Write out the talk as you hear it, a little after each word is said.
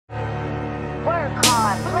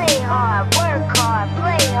hard, play hard, work hard,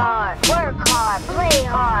 play hard, work hard, play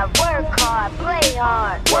hard, work hard, play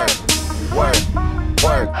hard. Work, work,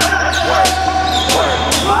 work, work, work,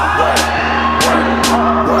 work, work,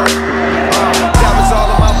 work. Diamonds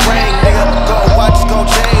all on my brain, nigga. Gold watches, gold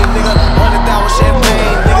chain, nigga. $100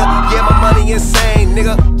 champagne, nigga. Yeah, my money insane,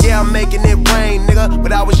 nigga. Yeah, I'm making it rain, nigga.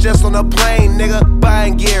 But I was just on a plane, nigga.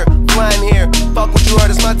 Buying gear, flying here. Fuck what you heard,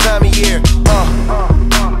 it's my time of year.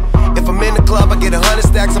 If I'm in the club, I get 100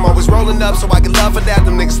 stacks. I'm always rolling up, so I get love for that.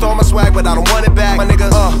 Them niggas stole my swag, but I don't want it back. My nigga,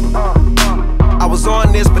 I was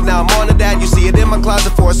on this, but now I'm on to that. You see it in my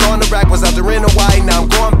closet, for it's on the rack. Was out there in Hawaii, now I'm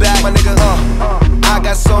going back. My nigga, I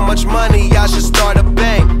got so much money, I should start a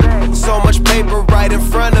bank. So much paper right in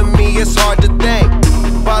front of me, it's hard to think.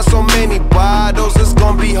 Buy so many bottles, it's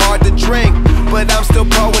gonna be hard to drink. But I'm still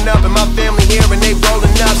pulling up, and my family here, and they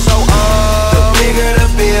rolling up. So, the bigger the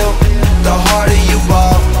bill, the harder you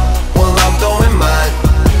ball. Well, I'm throwing mine,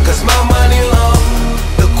 cause my money long.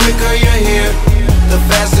 The quicker you're here, the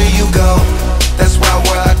faster you go. That's why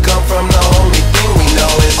where I come from, the only thing we know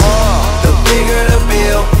is the bigger the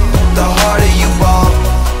bill, the harder you ball.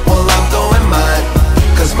 Well, I'm throwing mine,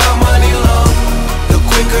 cause my money long. The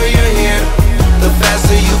quicker you're here, the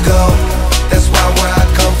faster you go. That's why where I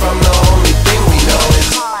come from, the only thing we know is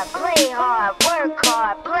hard, play hard, work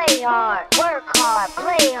hard, play hard, work hard,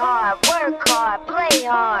 play hard, work hard, play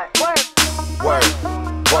hard, work, work,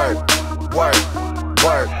 work, work,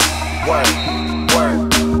 work, work, work,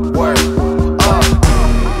 work.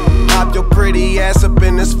 Hop your pretty ass up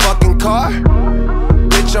in this fucking car.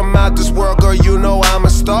 Bitch, I'm out this world, girl, you know I'm a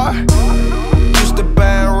star. Used to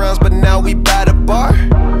buy rounds, but now we buy the bar.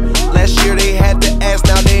 Last year they had to ask,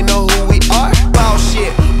 now they know who we are. Ball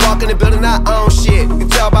shit, walk in the building, I own shit. You can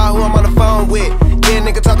tell by who I'm on the phone with. Yeah,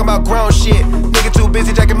 nigga talking about grown shit. Nigga too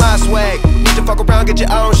busy jacking my swag. Need to fuck around, get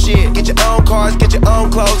your own shit. Get your own cars, get your own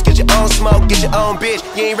clothes, get your own smoke, get your own bitch.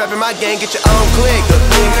 You ain't rapping my gang, get your own clique. The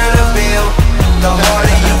bigger the bill, the harder